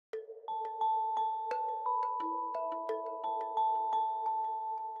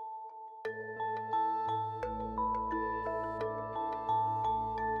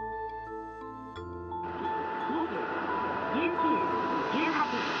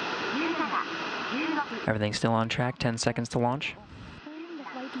Everything's still on track, 10 seconds to launch.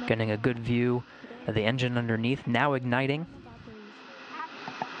 Getting a good view of the engine underneath, now igniting.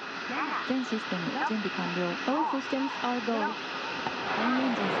 All systems are go.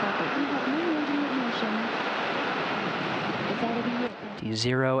 Engine started. We have main engine ignition.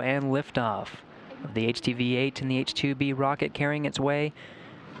 D0 and liftoff of the HTV-8 and the H-IIB rocket carrying its way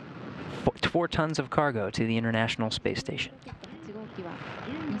 4 tons of cargo to the International Space Station.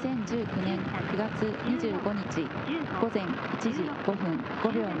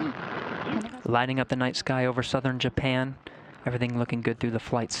 Lighting up the night sky over southern Japan. Everything looking good through the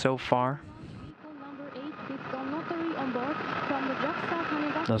flight so far.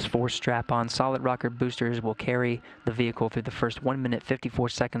 Those 4 strap-on solid rocket boosters will carry the vehicle through the first 1 minute 54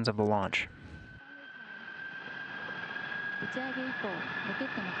 seconds of the launch.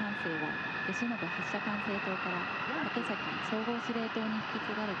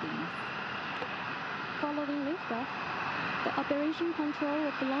 Following liftoff, the operation control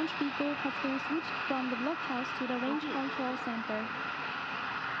of the launch vehicle has been switched from the blockhouse to the range control center.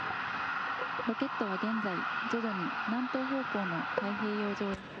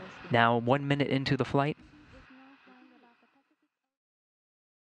 Now 1 minute into the flight.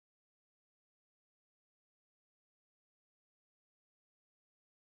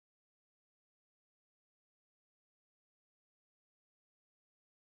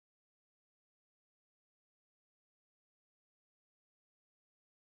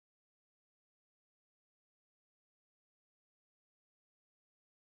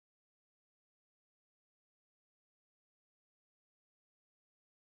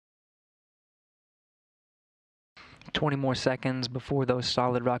 $20 more seconds before those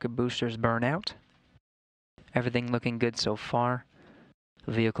solid rocket boosters burn out. Everything looking good so far.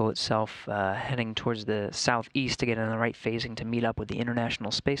 The vehicle itself heading towards the southeast to get in the right phasing to meet up with the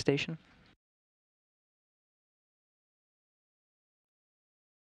International Space Station.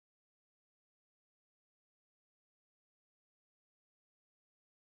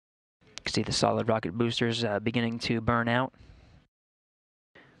 You can see the solid rocket boosters beginning to burn out.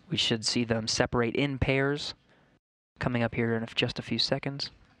 We should see them separate in pairs coming up here in just a few seconds.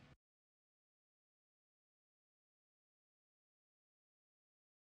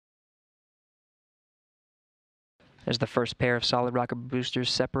 There's the first pair of solid rocket boosters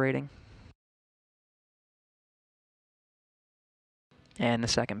separating. And the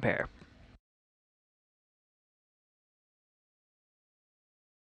second pair.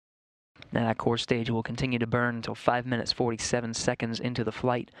 Now that core stage will continue to burn until 5 minutes 47 seconds into the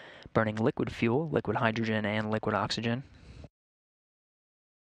flight, burning liquid fuel, liquid hydrogen, and liquid oxygen.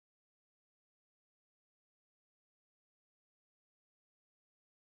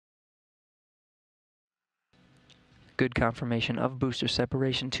 Good confirmation of booster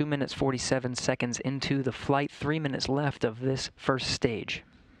separation, 2 minutes 47 seconds into the flight, 3 minutes left of this first stage.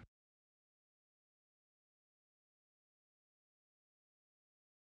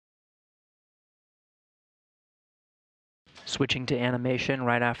 Switching to animation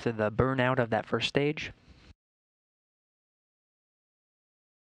right after the burnout of that first stage.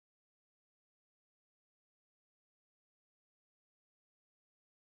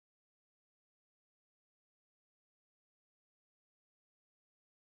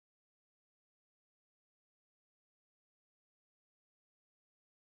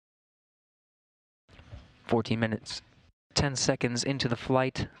 "14 minutes, 10 seconds into the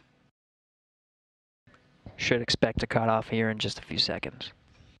flight. Should expect to cut off here in just a few seconds.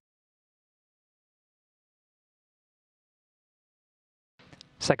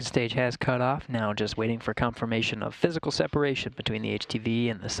 Second stage has cut off, now just waiting for confirmation of physical separation between the HTV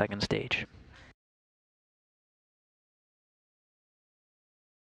and the second stage.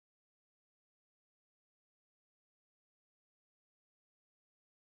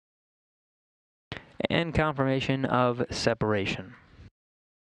 And confirmation of separation.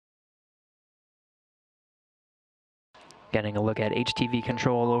 Getting a look at HTV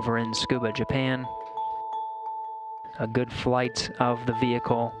control over in Tsukuba, Japan. A good flight of the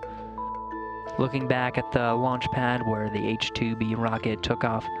vehicle. Looking back at the launch pad where the H-IIB rocket took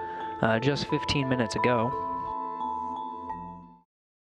off just 15 minutes ago.